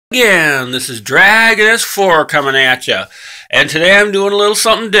Again, this is Dragon S4 coming at you, and today I'm doing a little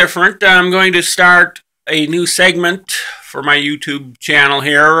something different. I'm going to start a new segment for my YouTube channel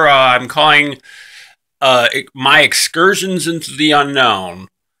here. I'm calling my excursions into the unknown.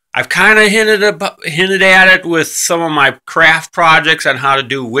 I've kind of hinted at it with some of my craft projects on how to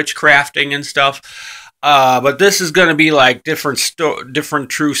do witchcrafting and stuff. But this is going to be like different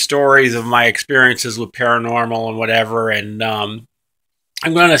true stories of my experiences with paranormal and whatever, and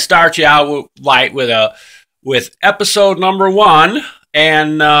I'm going to start you out with episode number 1,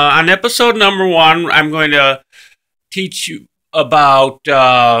 and on episode number 1, I'm going to teach you about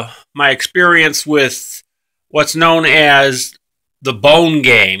my experience with what's known as the bone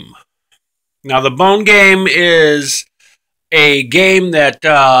game. Now, the bone game is a game that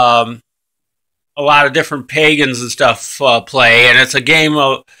a lot of different pagans and stuff play, and it's a game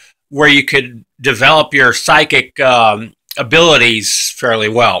where you could develop your psychic abilities fairly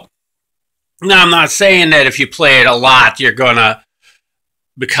well. Now, I'm not saying that if you play it a lot, you're going to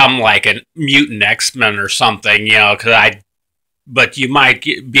become like a mutant X-Men or something, but you might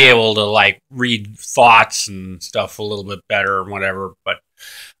be able to like read thoughts and stuff a little bit better or whatever, but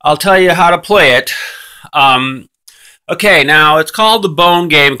I'll tell you how to play it. Okay, now it's called the bone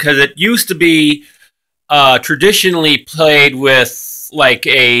game because it used to be traditionally played with like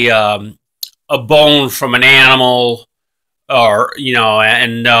a bone from an animal, or you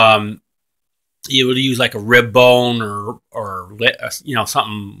would use like a rib bone or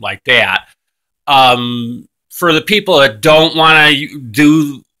something like that. For the people that don't want to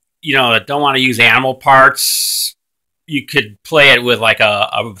use animal parts, you could play it with like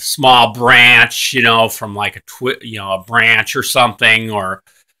a small branch, from like a branch or something. Or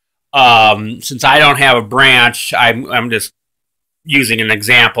since I don't have a branch, I'm just using an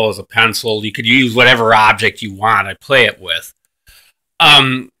example as a pencil. You could use whatever object you want to play it with.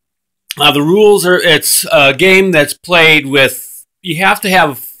 Now the rules are, it's a game that's played with, you have to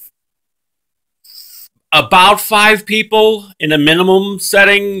have about 5 people in a minimum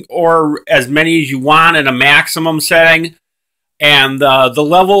setting, or as many as you want in a maximum setting. And the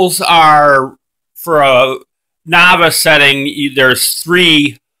levels are, for a novice setting, there's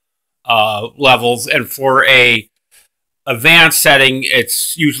 3 levels, and for a advanced setting,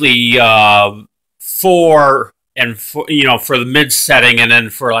 it's usually 4, and for the mid setting, and then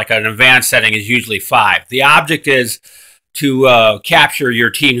for like an advanced setting is usually 5. The object is to capture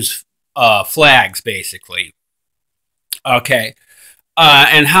your team's flags, basically. Okay,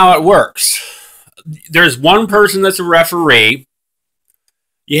 and how it works. There's one person that's a referee.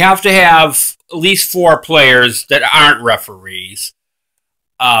 You have to have at least 4 players that aren't referees.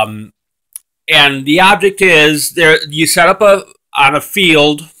 And the object is, you set up on a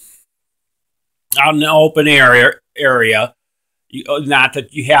field, out in an open area. Not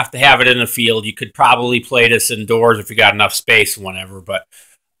that you have to have it in a field. You could probably play this indoors if you got enough space and whatever. But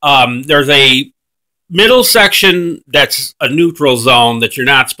there's a middle section that's a neutral zone that you're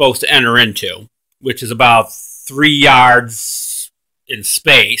not supposed to enter into, which is about 3 yards in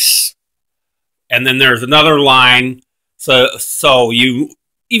space. And then there's another line. So you,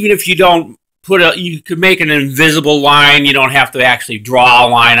 even if you don't you could make an invisible line. You don't have to actually draw a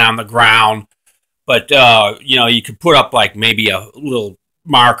line on the ground. But, you could put up like maybe a little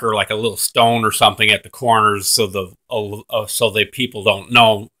marker, like a little stone or something at the corners, so the people don't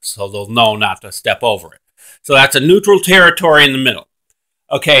know, so they'll know not to step over it. So that's a neutral territory in the middle.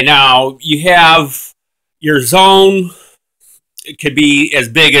 Okay, now you have your zone. It could be as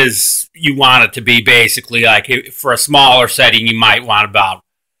big as you want it to be, basically. Like for a smaller setting, you might want about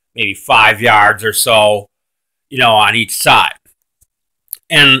maybe 5 yards or so, on each side.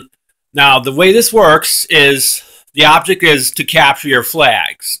 And now the way this works is the object is to capture your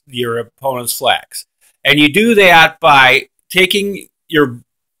flags, your opponent's flags. And you do that by taking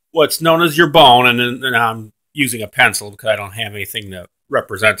what's known as your bone, and I'm using a pencil because I don't have anything to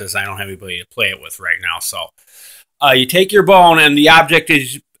represent this. I don't have anybody to play it with right now. So you take your bone, and the object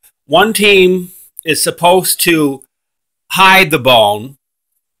is, one team is supposed to hide the bone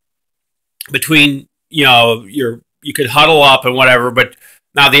between, you could huddle up and whatever, but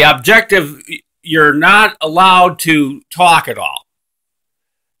now the objective, you're not allowed to talk at all.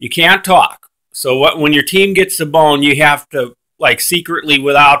 You can't talk. So when your team gets the bone, you have to, like, secretly,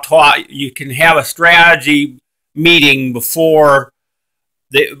 without talk, you can have a strategy meeting before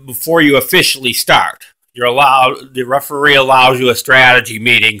you officially start. The referee allows you a strategy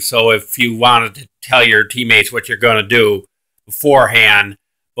meeting, so if you wanted to tell your teammates what you're going to do beforehand,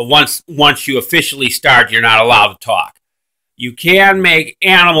 but once you officially start, you're not allowed to talk. You can make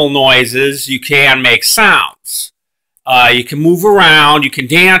animal noises. You can make sounds. You can move around. You can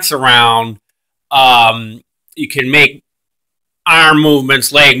dance around. You can make arm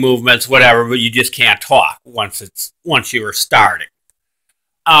movements, leg movements, whatever, but you just can't talk once you are starting.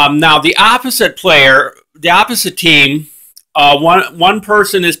 Now the opposite team, one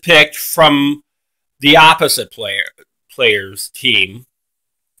person is picked from the opposite player's team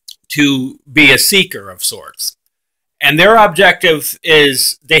to be a seeker of sorts. And their objective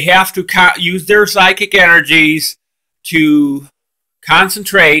is they have to use their psychic energies to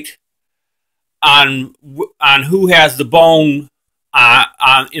concentrate on who has the bone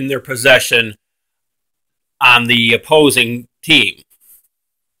in their possession on the opposing team.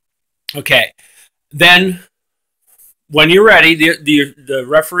 Okay, then when you're ready, the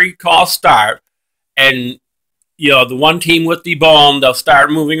referee calls start, and the one team with the bone, they'll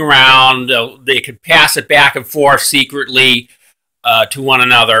start moving around. They could pass it back and forth secretly to one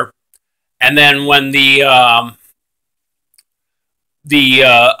another, and then when the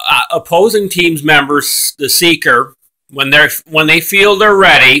opposing team's members, the seeker, when they feel they're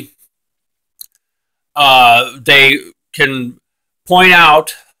ready, they can point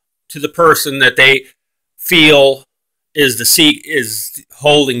out to the person that they feel is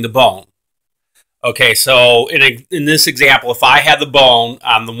holding the bone. Okay, so in this example, if I had the bone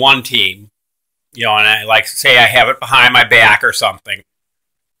on the one team, and I say I have it behind my back or something,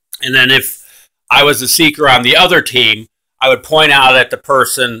 and then if I was the seeker on the other team, I would point out at the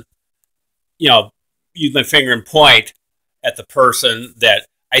person, use my finger and point at the person that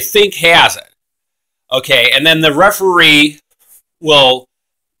I think has it. Okay, and then the referee will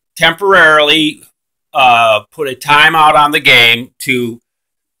temporarily put a timeout on the game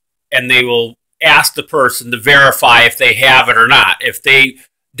and they will ask the person to verify if they have it or not. If they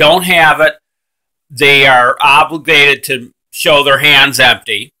don't have it, they are obligated to show their hands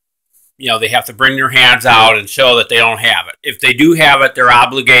empty. They have to bring their hands out and show that they don't have it. If they do have it, they're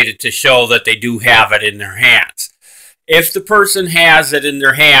obligated to show that they do have it in their hands. If the person has it in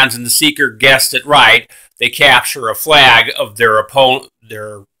their hands and the seeker guessed it right, they capture a flag of their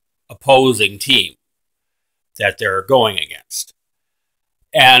opposing team that they're going against.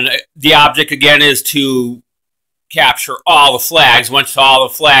 And the object, again, is to capture all the flags. Once all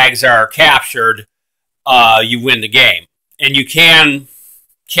the flags are captured, you win the game. And you can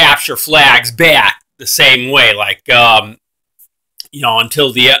capture flags back the same way, like until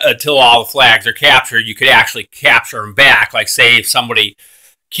all the flags are captured, you could actually capture them back. Like, say if somebody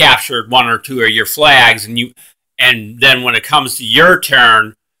captured one or two of your flags, and then when it comes to your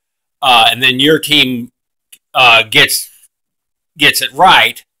turn, and then your team gets it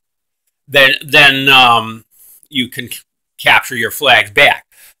right, then you can capture your flags back.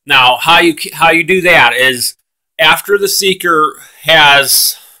 Now, how you do that is after the seeker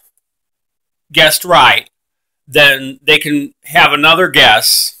has guessed right, then they can have another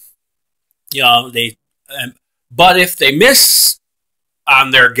guess. But if they miss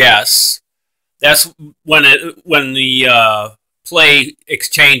on their guess, that's when the play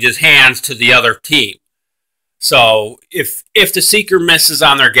exchanges hands to the other team. So if the seeker misses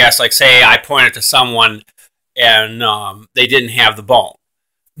on their guess, like say I pointed to someone and they didn't have the bone,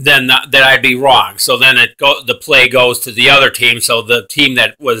 then I'd be wrong. So then the play goes to the other team. So the team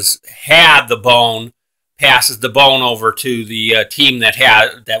that had the bone passes the bone over to the team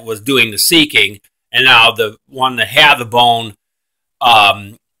that was doing the seeking, and now the one that had the bone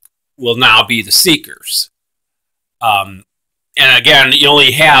will now be the seekers. And again, you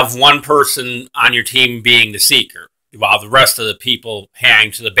only have one person on your team being the seeker, while the rest of the people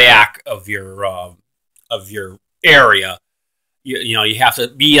hang to the back of your area. You have to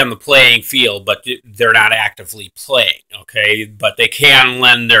be on the playing field, but they're not actively playing. Okay, but they can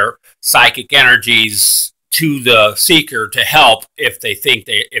lend their psychic energies to the seeker to help if they think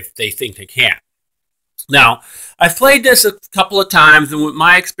they can. Now, I've played this a couple of times, and with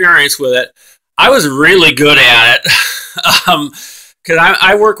my experience with it, I was really good at it. Because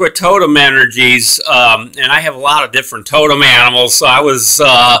I work with totem energies, and I have a lot of different totem animals, so I was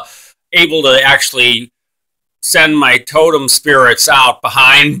able to actually send my totem spirits out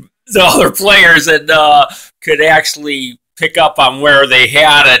behind the other players and could actually pick up on where they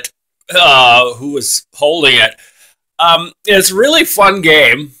had it, who was holding it. It's a really fun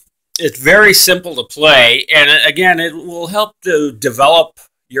game. It's very simple to play, and again, it will help to develop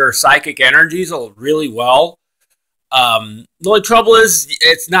your psychic energies really well. The only trouble is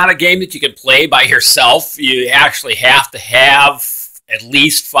it's not a game that you can play by yourself. You actually have to have at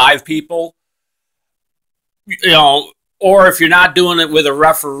least 5 people. Or if you're not doing it with a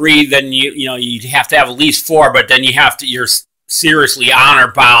referee, then you have to have at least 4. But then you're seriously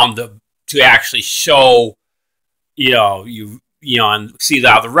honor bound to actually show and see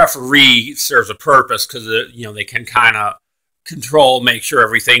how the referee serves a purpose because they can kind of control, make sure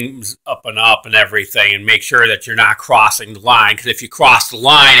everything's up and everything, and make sure that you're not crossing the line. Because if you cross the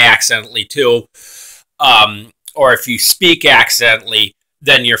line accidentally too, or if you speak accidentally,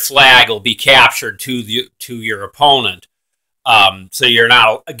 then your flag will be captured to your opponent. So you're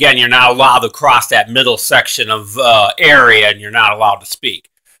not allowed to cross that middle section of area, and you're not allowed to speak.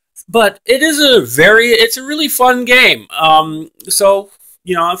 But it's a really fun game. So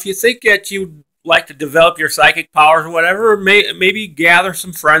if you think that you'd like to develop your psychic powers or whatever, maybe gather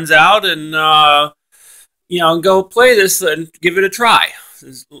some friends out and go play this and give it a try.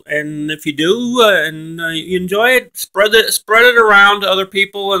 And if you do and you enjoy it, spread it around to other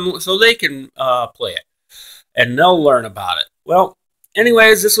people, and so they can play it and they'll learn about it. Well,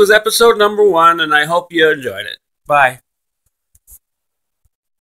 anyways, this was episode number 1, and I hope you enjoyed it. Bye.